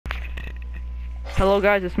Hello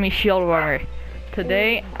guys, it's me, Shieldrunner.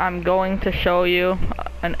 Today I'm going to show you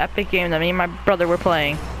an epic game that me and my brother were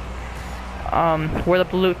playing. We're the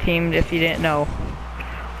blue team, if you didn't know.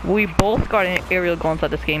 We both got an aerial goal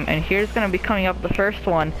inside this game, and here's gonna be coming up the first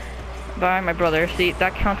one by my brother. See,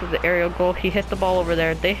 that counts as the aerial goal. He hit the ball over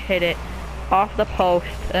there, they hit it off the post,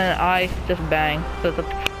 and I just bang. So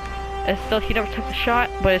it's still, he never took the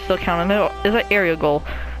shot, but it's still counted. It's an aerial goal,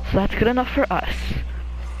 so that's good enough for us.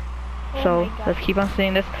 So let's keep on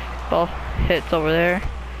seeing this. Ball hits over there.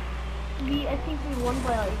 I think we won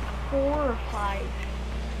by like 4 or 5.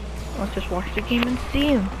 Let's just watch the game and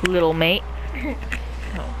see, little mate. No.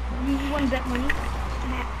 You won bet money?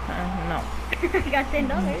 No. I got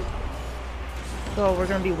 $10. So we're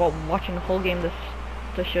gonna be watching the whole game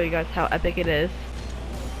to show you guys how epic it is.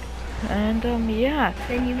 And yeah.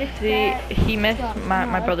 Then you missed see, that. he missed.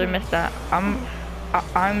 My brother missed that.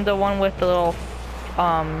 I'm the one with the little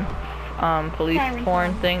police siren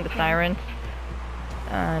horn song. thing, the sirens.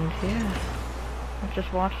 And yeah, let's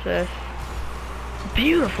just watch this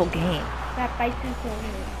beautiful game. That bicycle.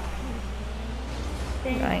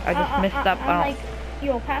 I just missed that ball. I'm like,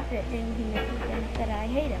 yo, pass it, and he misses it and said I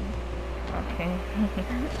hate him. Okay.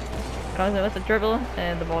 Comes in with the dribble,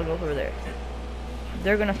 and the ball goes over there.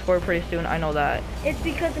 They're gonna score pretty soon, I know that. It's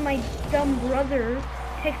because of my dumb brother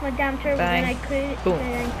takes my damn turbo and I couldn't. Boom.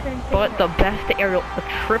 Couldn't But the best aerial, the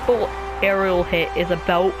triple aerial hit is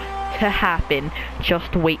about to happen.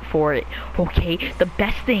 Just wait for it, okay? The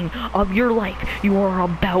best thing of your life you are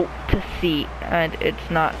about to see, and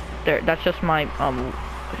it's not there. That's just my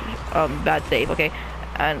bad save, okay?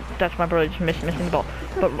 And that's my brother just missing the ball.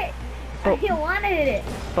 But I wanted it.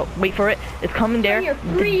 But wait for it. It's coming there.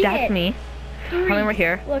 That's me. 3. Coming right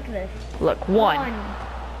here. Look at this. Look, 1,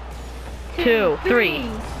 2, 3.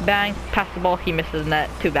 Bang, pass the ball, he misses net,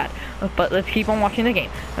 too bad. But let's keep on watching the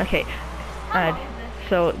game. Okay, and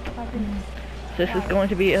so this is going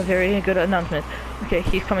to be a very good announcement. Okay,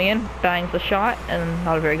 he's coming in, bangs the shot, and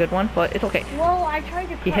not a very good one, but it's okay. Well, I tried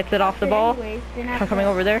to he hits it off the ball, coming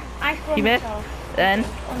over there, he missed, then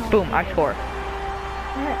boom, I score.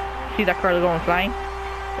 See that car going flying?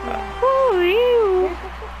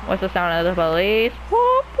 What's the sound of the police?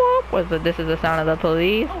 Whoop, whoop. This is the sound of the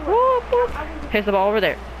police. Whoop, whoop. Hits the ball over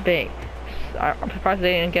there. Bang. I'm surprised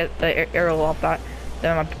they didn't get the arrow off that.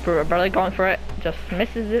 Then my brother going for it. Just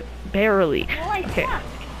misses it barely. Okay.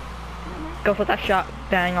 Go for that shot.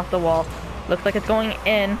 Bang off the wall. Looks like it's going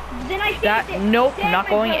in. Nope, not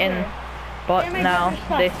going in. But now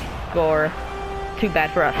they score. Too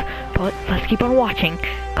bad for us. But let's keep on watching,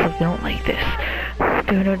 because we don't like this.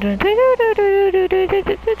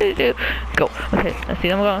 Go. Okay, let's see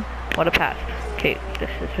them go. What a pass. Okay, this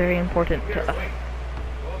is very important to us.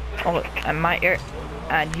 Oh, and my air,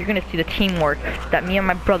 and you're gonna see the teamwork that me and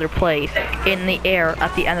my brother plays in the air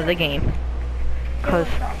at the end of the game. Cause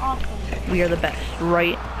we are the best,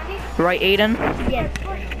 right? Right, Aiden? Yes.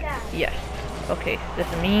 Yes. Okay, this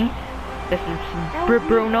is me. This is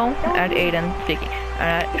Bruno and Aiden speaking.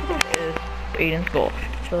 And that is Aiden's goal.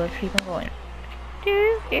 So let's keep on going.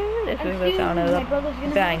 This is the sound of the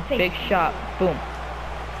bang, big shot, boom.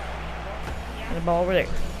 And the ball over there.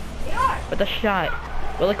 But the shot,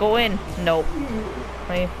 will it go in? Nope.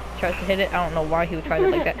 When he tries to hit it, I don't know why he would try it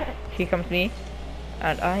like that. Here comes me,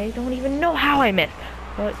 and I don't even know how I missed.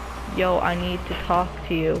 But yo, I need to talk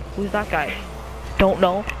to you. Who's that guy? Don't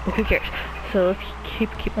know, but who cares? So let's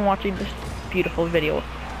keep on watching this beautiful video.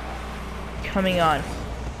 Coming on.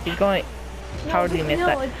 He's going. How did he miss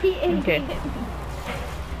that? Okay.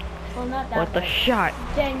 Well, not that What the shot?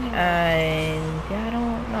 And yeah, I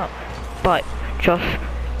don't know. But just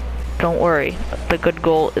don't worry. The good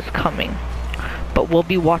goal is coming. But we'll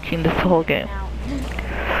be watching this whole game.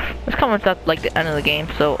 It's coming at like the end of the game,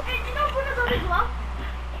 so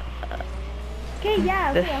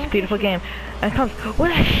this beautiful game. And it comes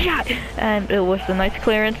with a shot, and it was a nice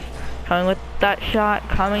clearance. Coming with that shot,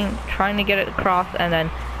 trying to get it across, and then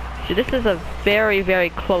see, this is a very, very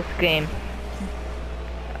close game.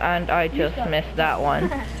 And I just missed that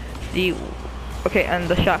one. See, okay, and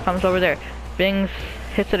the shot comes over there. Bings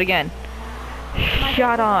hits it again.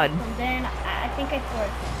 Shot on. Then I think I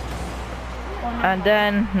scored. And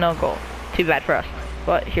then no goal. Too bad for us.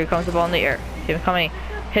 But here comes the ball in the air. Him coming,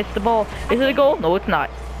 hits the ball. Is it a goal? No, it's not.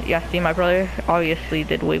 Yeah, see, my brother obviously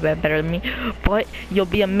did way better than me. But you'll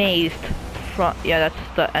be amazed. Yeah,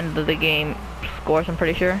 that's the end of the game. Scores, I'm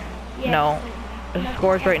pretty sure. Yeah. No, the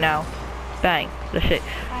scores right now. Bang, the shit.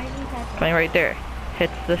 Coming right there.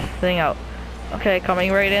 Hits this thing out. Okay,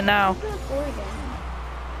 coming right in now.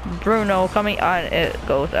 Bruno coming on. It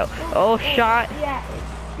goes out. Oh, shot. Yeah,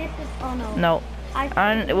 this is, oh no. No,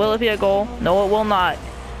 And will it be a goal? No, it will not.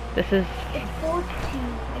 This is. It's 4-2.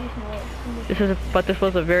 I just know it. But this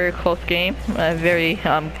was a very close game. A very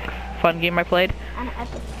fun game I played. And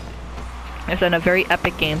epic. It's in a very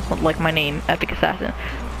epic game, like my name, Epic Assassin.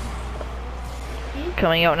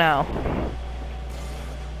 Coming out now.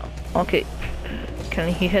 Okay.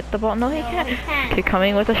 Can he hit the ball? No, he can't. Okay,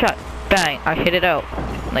 coming with a shot. Bang! I hit it out.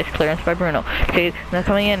 Nice clearance by Bruno. Okay, now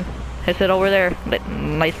coming in. Hits it over there.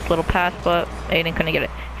 Nice little pass, but Aiden couldn't get it.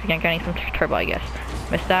 Again, getting some turbo, I guess.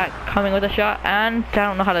 Missed that. Coming with a shot, and I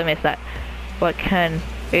don't know how to miss that. But can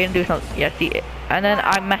Aiden do something? Yeah, see it. And then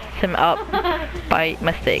I messed him up by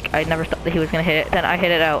mistake. I never thought that he was gonna hit it. Then I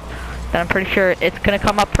hit it out. Then I'm pretty sure it's gonna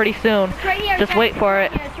come up pretty soon. It's right here. Just wait for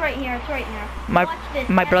it. It's right here. It's right here.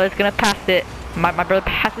 My brother's gonna pass it. My brother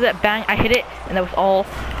passes it. Bang! I hit it, and that was all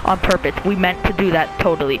on purpose. We meant to do that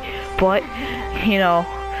totally. But you know,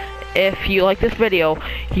 if you like this video,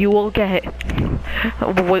 you will get.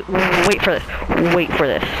 Wait for this. Wait for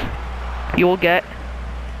this. You will get.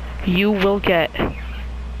 You will get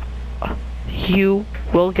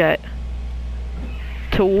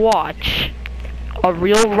to watch a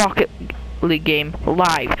real Rocket League game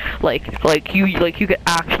live. Like you could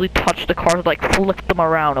actually touch the cars, like flip them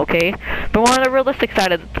around, okay? But one of the realistic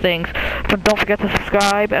side of things. But don't forget to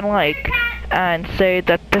subscribe and like and say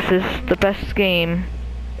that this is the best game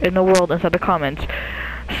in the world inside the comments.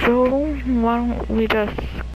 So why don't we just